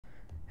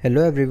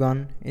Hello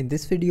everyone, in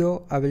this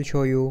video I will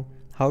show you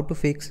how to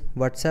fix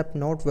WhatsApp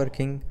not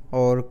working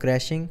or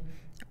crashing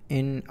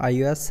in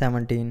iOS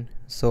 17.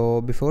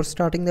 So before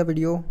starting the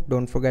video,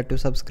 don't forget to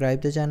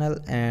subscribe the channel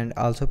and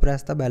also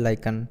press the bell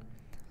icon.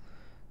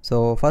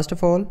 So first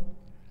of all,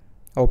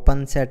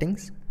 open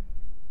settings.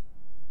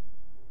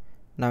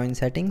 Now in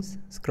settings,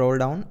 scroll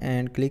down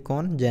and click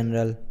on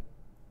general.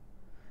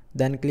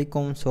 Then click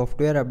on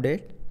software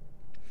update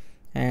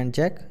and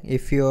check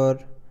if your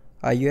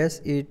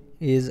iOS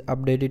is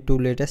updated to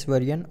latest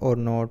version or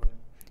not.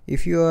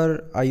 If your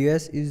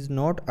iOS is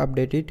not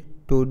updated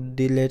to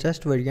the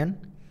latest version,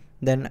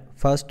 then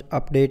first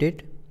update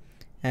it,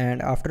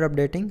 and after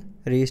updating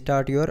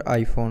restart your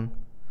iPhone.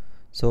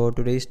 So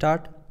to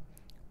restart,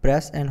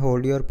 press and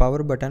hold your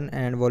power button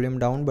and volume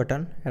down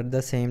button at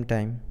the same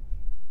time.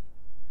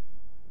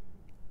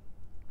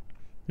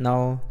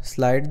 Now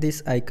slide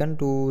this icon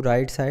to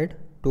right side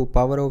to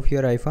power off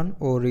your iPhone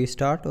or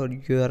restart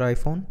your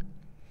iPhone,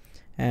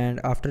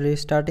 and after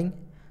restarting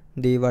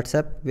the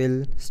WhatsApp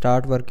will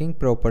start working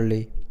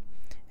properly.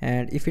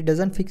 And if it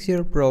doesn't fix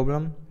your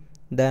problem,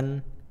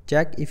 then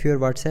check if your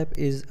WhatsApp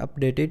is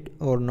updated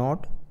or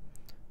not.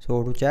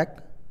 So to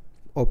check,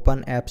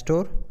 open App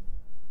Store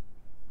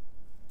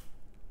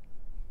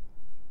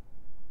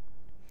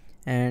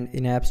and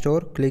in App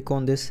Store click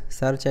on this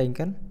search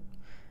icon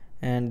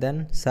and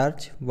then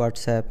search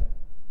WhatsApp.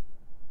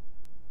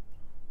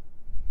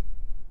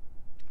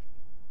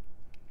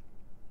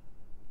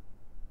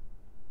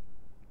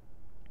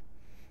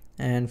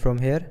 And from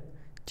here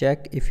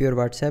check if your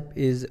WhatsApp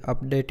is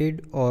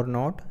updated or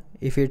not.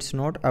 If it's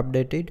not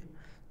updated,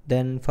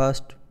 then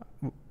first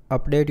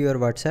update your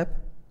WhatsApp,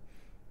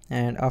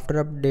 and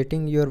after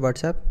updating your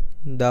WhatsApp,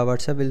 the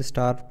WhatsApp will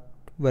start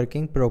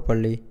working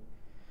properly.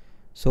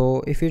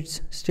 So if it's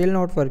still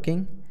not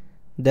working,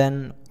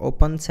 then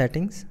open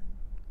settings,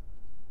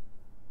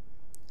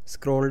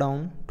 scroll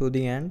down to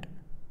the end,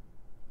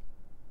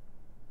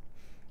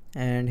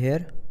 and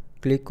here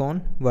click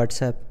on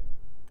WhatsApp,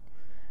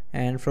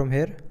 and from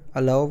here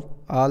allow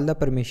all the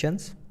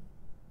permissions,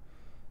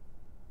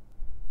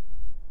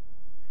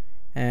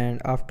 and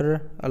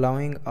after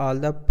allowing all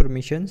the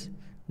permissions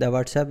the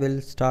WhatsApp will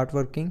start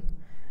working.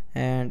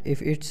 And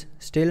if it's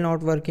still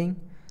not working,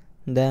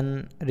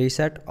 then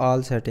reset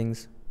all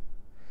settings.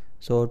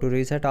 So to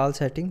reset all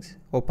settings,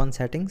 open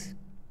settings.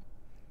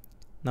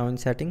 Now in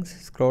settings,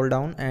 scroll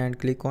down and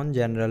click on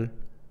general,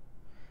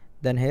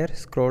 then here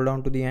scroll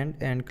down to the end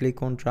and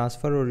click on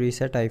transfer or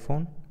reset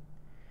iPhone,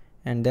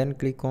 and then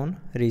click on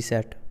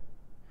reset,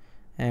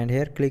 and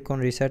here click on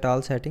reset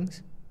all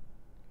settings,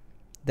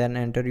 then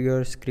enter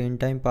your screen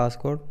time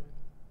passcode,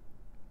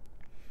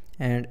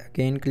 and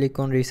again click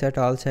on reset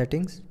all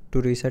settings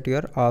to reset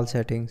your all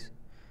settings.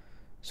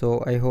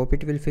 So I hope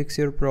it will fix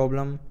your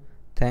problem.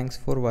 Thanks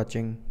for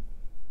watching.